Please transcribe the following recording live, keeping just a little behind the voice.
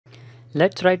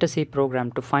Let's write a C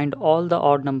program to find all the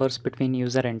odd numbers between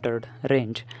user entered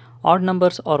range. Odd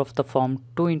numbers are of the form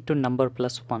 2 into number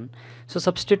plus 1. So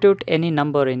substitute any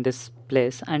number in this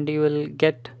place and you will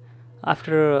get,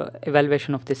 after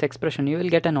evaluation of this expression, you will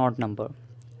get an odd number.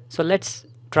 So let's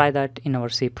try that in our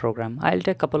C program. I'll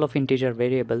take a couple of integer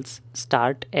variables,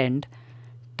 start, end,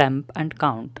 temp and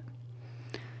count.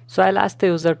 So I'll ask the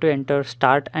user to enter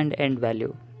start and end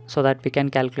value so that we can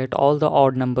calculate all the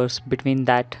odd numbers between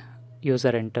that user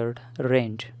entered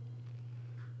range.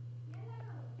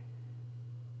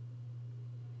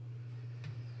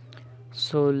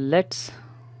 So let's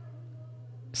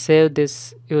save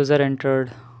this user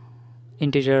entered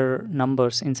integer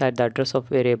numbers inside the address of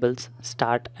variables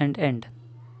start and end.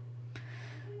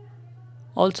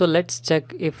 Also let's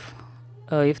check if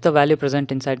the value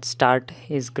present inside start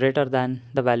is greater than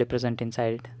the value present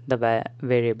inside the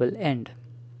variable end.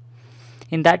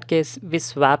 In that case, we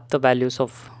swap the values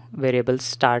of variables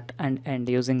start and end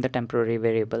using the temporary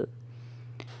variable.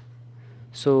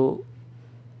 So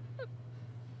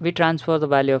we transfer the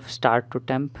value of start to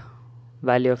temp,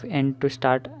 value of end to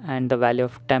start, and the value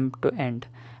of temp to end.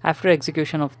 After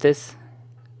execution of this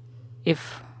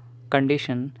if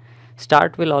condition,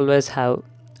 start will always have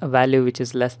a value which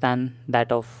is less than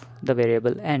that of the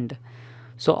variable end.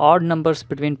 So odd numbers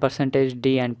between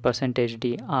 %d and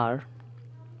 %d are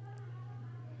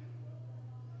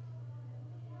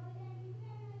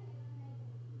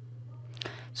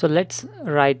So let's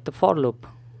write the for loop.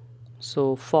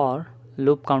 So for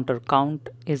loop counter count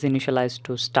is initialized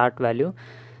to start value.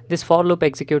 This for loop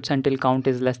executes until count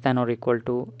is less than or equal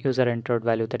to user entered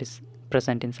value that is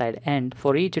present inside end.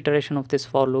 For each iteration of this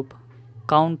for loop,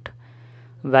 count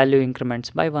value increments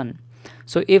by 1.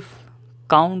 So if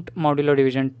count modulo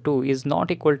division 2 is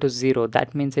not equal to 0,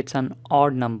 that means it's an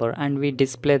odd number and we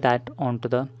display that onto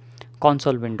the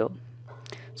console window.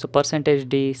 So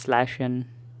 %d/n,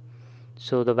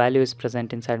 so the value is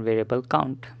present inside variable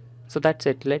count. So that's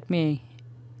it. Let me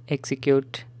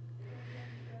execute.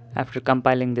 After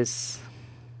compiling this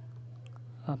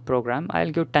program, I'll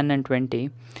give 10 and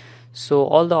 20. So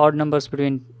all the odd numbers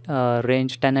between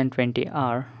range 10 and 20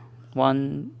 are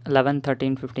 1, 11,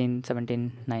 13, 15,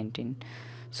 17, 19.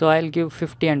 So I'll give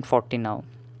 50 and 40 now.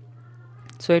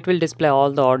 So it will display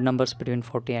all the odd numbers between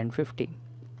 40 and 50.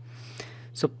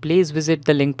 So please visit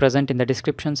the link present in the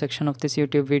description section of this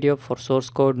YouTube video for source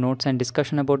code, notes and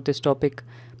discussion about this topic.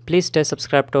 Please stay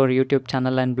subscribed to our YouTube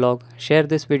channel and blog. Share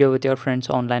this video with your friends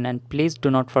online and please do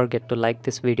not forget to like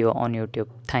this video on YouTube.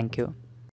 Thank you.